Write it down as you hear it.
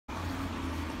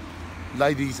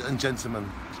Ladies and gentlemen,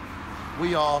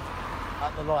 we are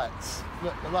at the lights.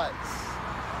 Look, the lights.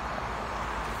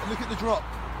 And look at the drop.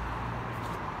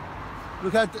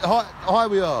 Look how high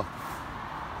we are.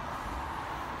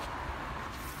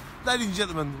 Ladies and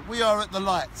gentlemen, we are at the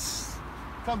lights.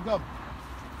 Come, come.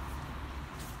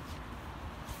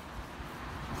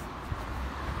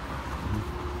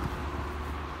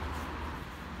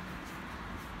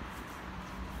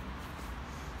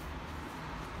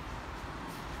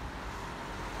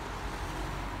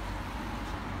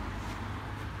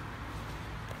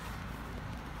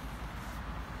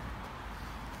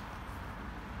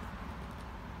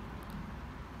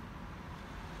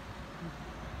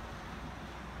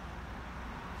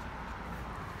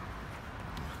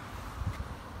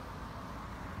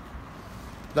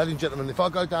 Ladies and gentlemen, if I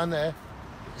go down there,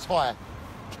 it's higher.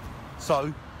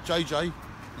 So, JJ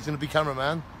is going to be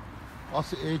cameraman. I'll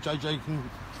sit here, JJ can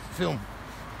film.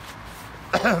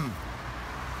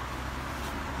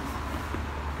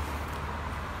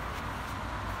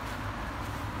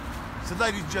 So,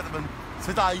 ladies and gentlemen,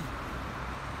 today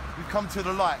we've come to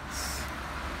the lights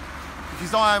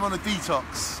because I am on a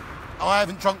detox. I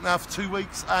haven't drunk now for 2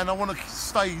 weeks and I want to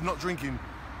stay not drinking.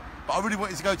 But I really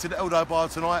wanted to go to the Eldo bar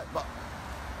tonight, but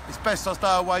it's best I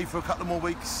stay away for a couple more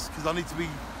weeks because I need to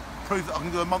prove that I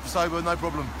can do a month sober, no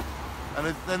problem.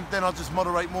 And then I'll just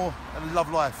moderate more and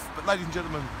love life. But ladies and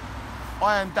gentlemen,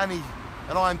 I am Danny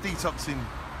and I am detoxing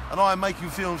and I am making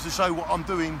films to show what I'm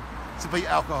doing to beat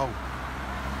alcohol.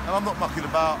 And I'm not mucking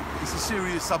about. It's a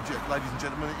serious subject, ladies and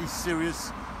gentlemen. It is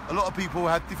serious. A lot of people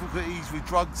have difficulties with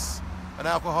drugs and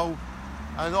alcohol,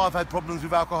 and I've had problems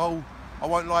with alcohol. I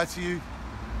won't lie to you.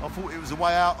 I thought it was a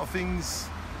way out of things,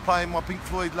 playing my Pink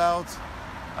Floyd loud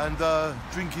and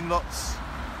drinking lots.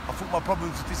 I thought my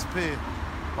problems would disappear,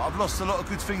 but I've lost a lot of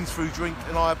good things through drink,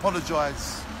 and I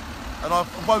apologise. And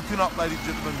I've woken up, ladies and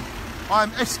gentlemen.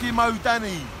 I'm Eskimo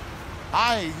Danny.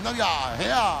 Hi, no ya,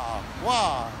 here,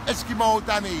 wow, Eskimo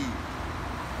Danny.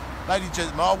 Ladies and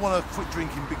gentlemen, I want to quit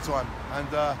drinking big time,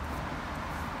 and I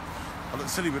look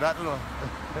silly with that, don't I?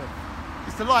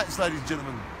 It's the lights, ladies and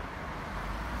gentlemen.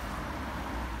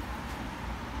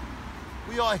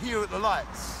 We are here at the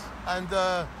lights, and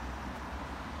my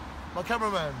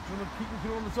cameraman, do you want to keep me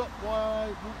film on the top while I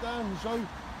walk down and show?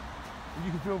 And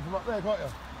you can film from up there, can't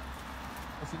you?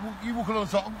 That's it. You walk along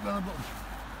the top, I'll walk down the bottom.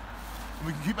 And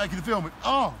we can keep making the film.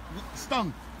 Oh,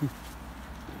 stung.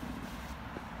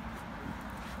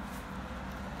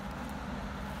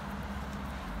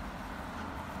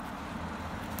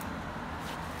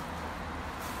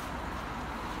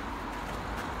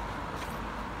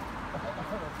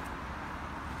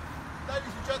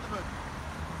 Ladies and gentlemen,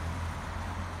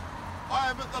 I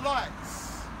am at the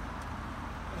lights.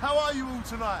 And how are you all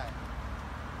tonight?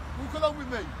 Walk along with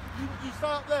me. You stay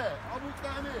up there. I'll walk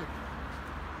down here.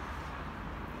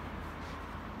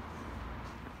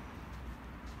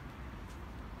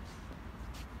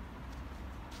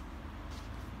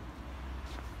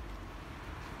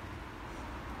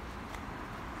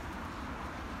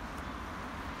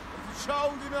 There's a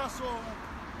child in us all.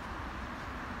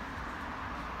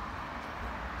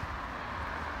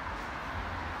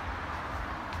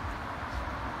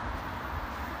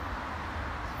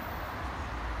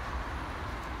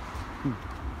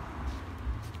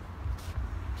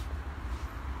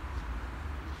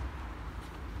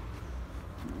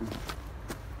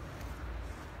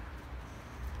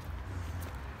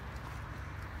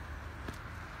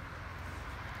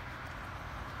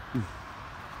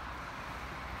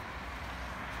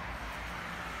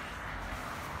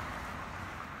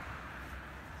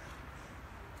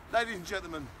 Ladies and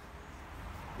gentlemen,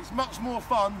 it's much more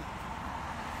fun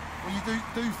when you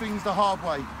do things the hard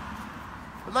way.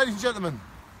 But ladies and gentlemen,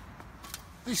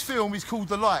 this film is called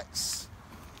The Lights.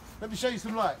 Let me show you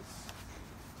some lights.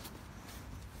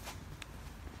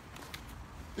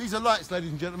 These are lights, ladies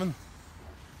and gentlemen.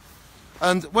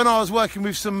 And when I was working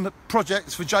with some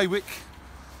projects for Jaywick,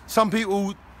 some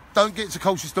people don't get to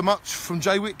Colchester much from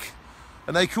Jaywick,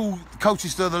 and they call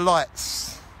Colchester the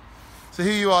Lights. So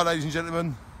here you are, ladies and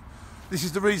gentlemen. This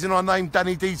is the reason I named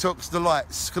DannyDetox The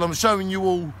Lights, because I'm showing you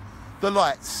all the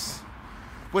lights.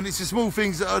 When it's the small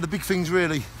things that are the big things,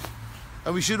 really.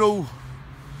 And we should all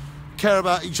care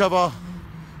about each other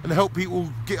and help people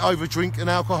get over drink and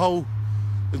alcohol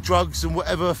and drugs and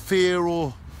whatever fear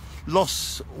or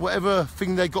loss, whatever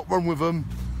thing they got wrong with them,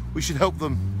 we should help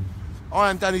them. I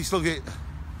am Danny Sloggett.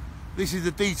 This is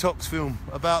a detox film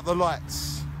about the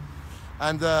lights.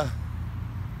 And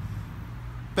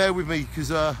bear with me,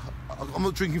 because I'm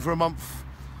not drinking for a month,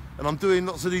 and I'm doing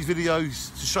lots of these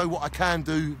videos to show what I can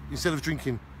do instead of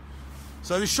drinking.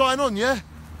 So let's shine on, yeah?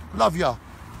 Love ya.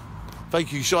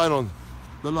 Thank you, shine on.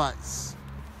 The lights.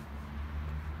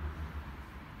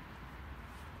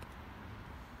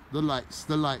 The lights,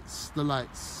 the lights, the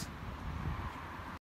lights.